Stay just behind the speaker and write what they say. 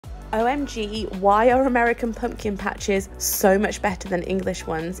OMG, why are American pumpkin patches so much better than English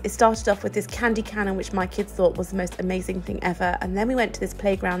ones? It started off with this candy cannon, which my kids thought was the most amazing thing ever. And then we went to this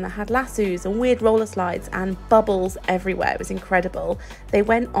playground that had lassos and weird roller slides and bubbles everywhere. It was incredible. They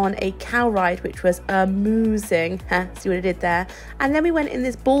went on a cow ride, which was amusing. See what I did there? And then we went in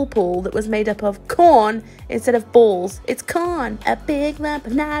this ball pool that was made up of corn instead of balls. It's corn, a big lump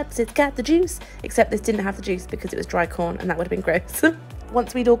of nuts. It's got the juice. Except this didn't have the juice because it was dry corn, and that would have been gross.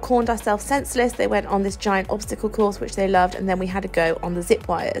 Once we'd all corned ourselves senseless, they went on this giant obstacle course, which they loved, and then we had to go on the zip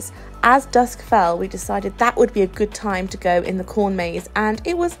wires. As dusk fell, we decided that would be a good time to go in the corn maze, and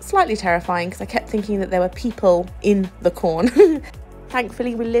it was slightly terrifying because I kept thinking that there were people in the corn.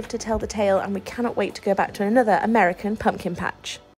 Thankfully, we lived to tell the tale, and we cannot wait to go back to another American pumpkin patch.